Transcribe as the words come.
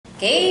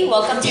Okay,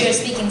 welcome to your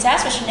speaking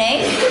test. What's your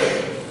name?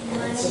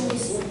 My name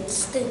is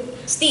Steve.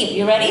 Steve,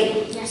 you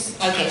ready? Yes.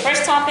 Okay,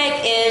 first topic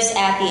is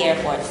at the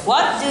airport.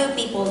 What do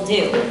people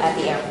do at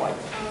the airport?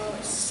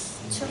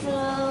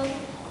 Traveler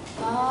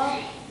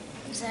park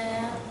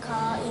their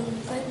car in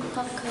big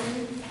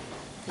parking.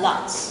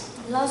 Lots.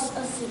 Lots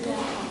of people.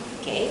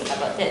 Okay, how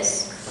about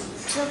this?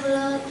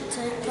 Traveler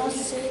take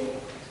buses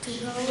to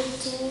go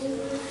to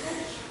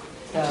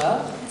The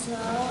the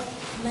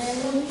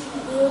main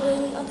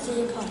building of the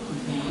airport.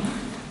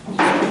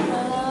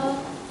 Traveler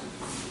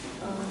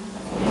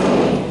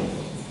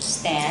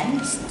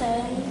stand.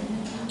 stand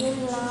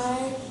in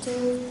line to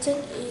check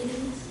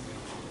in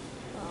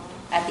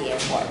At the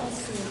airport. at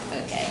the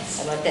airport. Okay,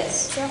 how about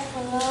this?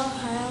 Traveler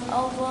hang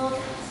over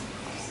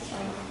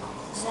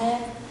their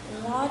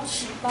large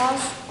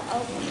bus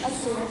at the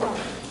airport.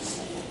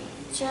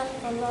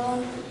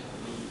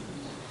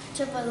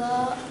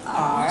 Traveler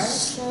Are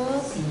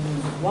served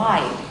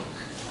why?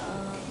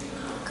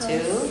 to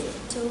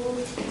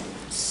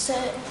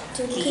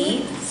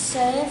keep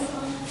safe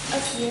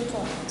at the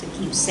airport. To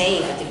keep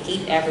safe, to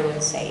keep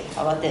everyone safe.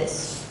 How about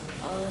this?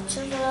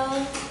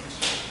 Traveler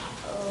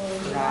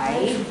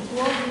Ride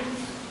walk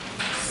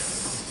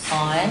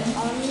on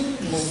on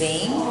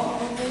moving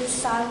the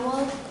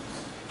sidewalk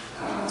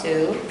to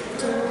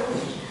to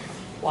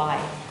why?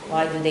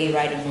 Why do they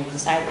ride on moving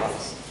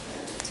sidewalks?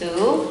 To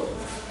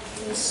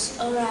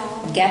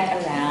get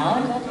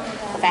around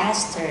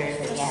faster.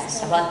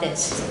 Yes. How about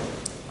this?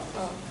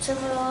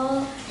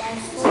 Traveler buy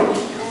food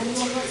and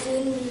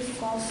magazine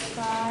before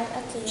flight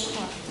at the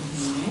airport.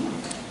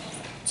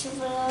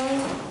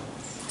 Traveler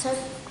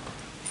take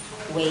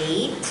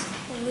Wait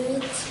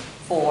wait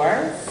for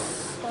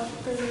for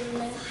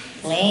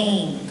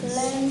plane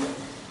plane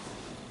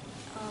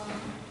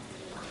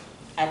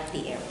at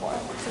the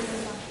airport.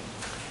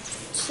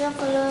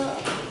 Traveler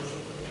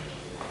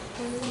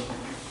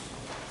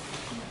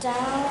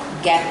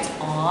down Get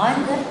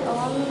on the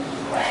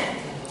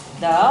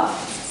the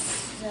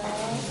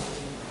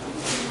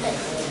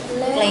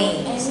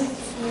plane and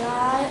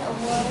fly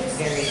away.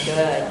 very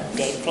good.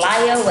 They fly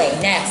away.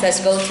 Next, let's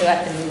go to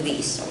at the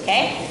movies.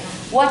 Okay.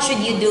 What should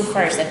you do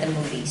first at the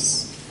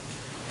movies?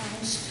 I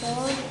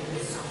should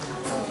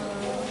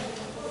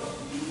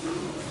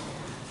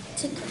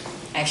ticket.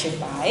 I should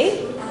buy.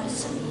 I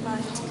should buy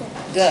ticket.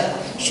 Good.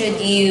 Should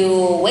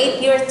you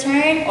wait your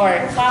turn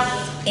or clock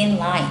in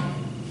line?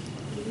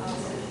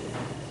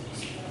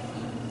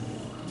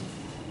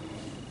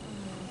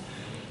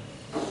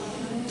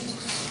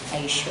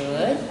 I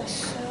should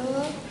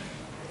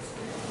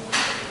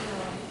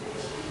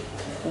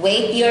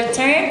wait your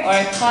turn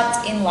or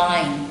cut in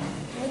line.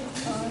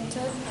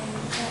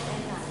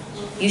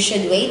 You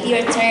should wait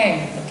your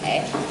turn.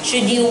 Okay.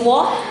 Should you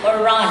walk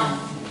or run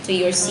to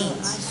your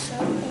seats?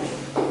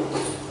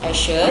 I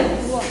should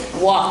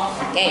walk.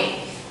 Okay.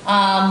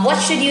 What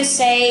should you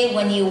say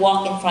when you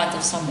walk in front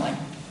of someone?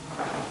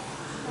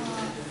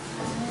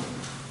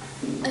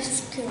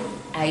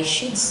 I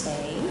should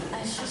say.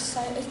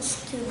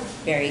 Excuse.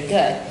 Very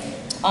good.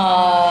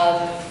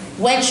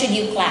 When should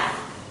you clap?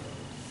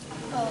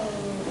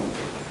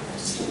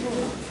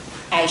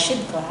 I should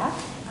clap.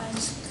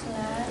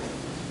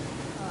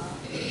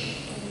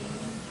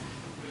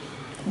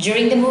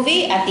 During the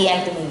movie, at the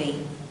end of the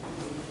movie?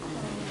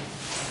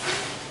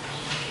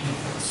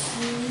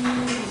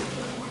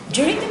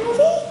 During the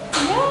movie?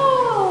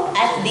 No.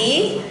 At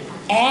the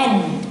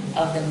end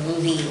of the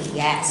movie,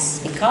 yes.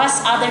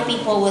 Because other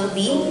people will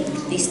be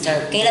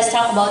disturbed. Okay, let's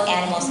talk about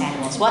animals.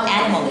 What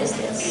animal is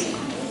this?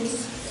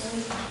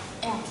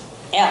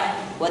 Elk.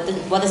 What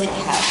does it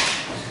have?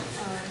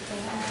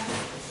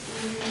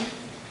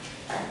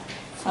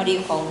 How do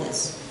you call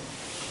this?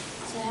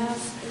 They have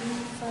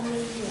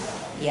family.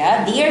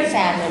 Yeah, deer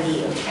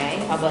family. Okay,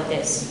 how about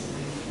this?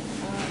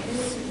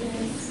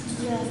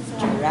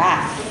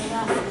 Giraffe.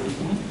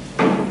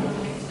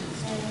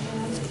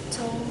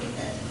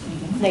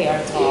 They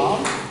are tall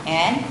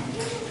and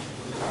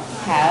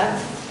have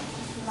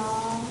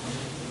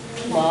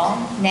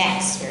long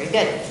necks. Very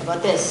good. How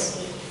about this?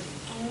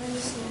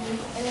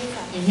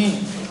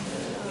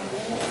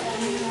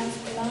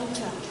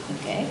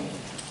 Okay.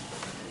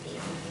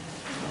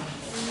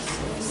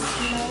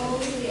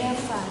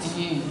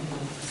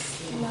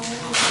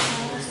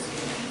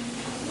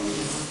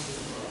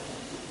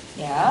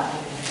 Yeah.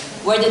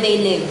 Where do they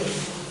live?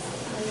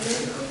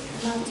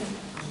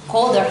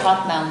 Cold or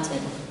hot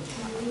mountain?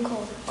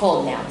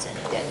 Cold mountain.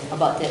 Good. How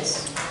about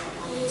this?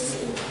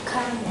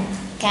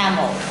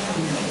 Camel.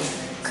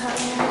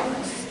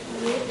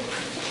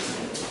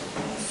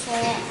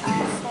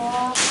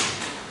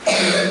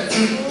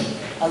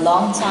 A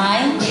long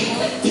time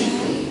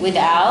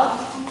without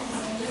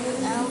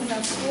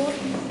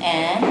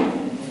and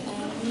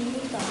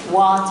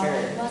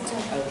water.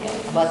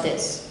 Okay. How about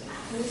this?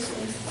 The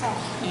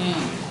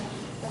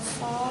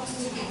frog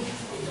is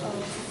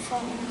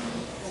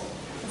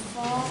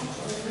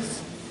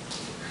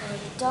a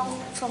dog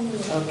family.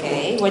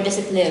 Okay. Where does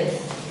it live?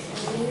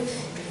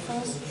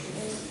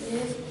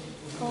 Live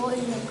hole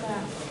in the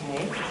ground.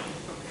 Okay.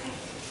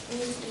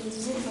 is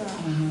zebra.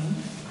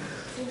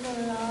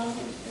 Zebra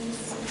is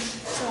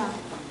trunk.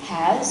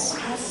 Has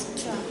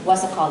Trunk.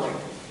 what's the color?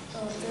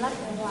 Black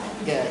and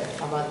white. Good.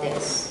 How about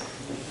this?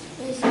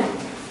 Is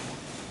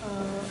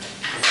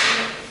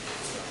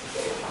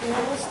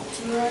yellow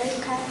strawberry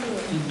kangaroo.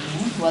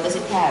 What does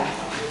it have?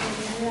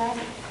 Red.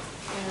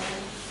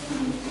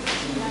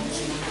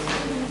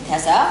 It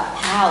has a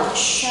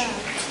pouch.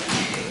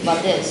 What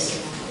about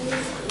this?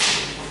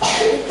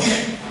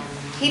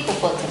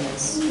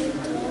 Hippopotamus.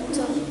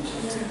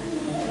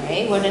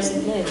 Okay, where does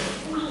it live?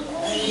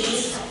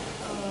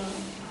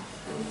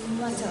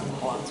 Water.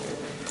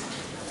 Water.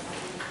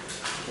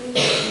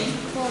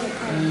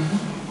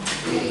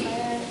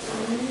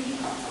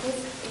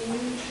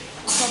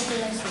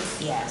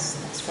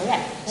 Yes, that's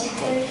correct.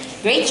 Okay.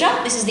 Great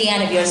job. This is the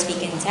end of your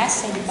speaking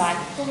test. Say goodbye.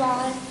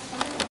 Goodbye.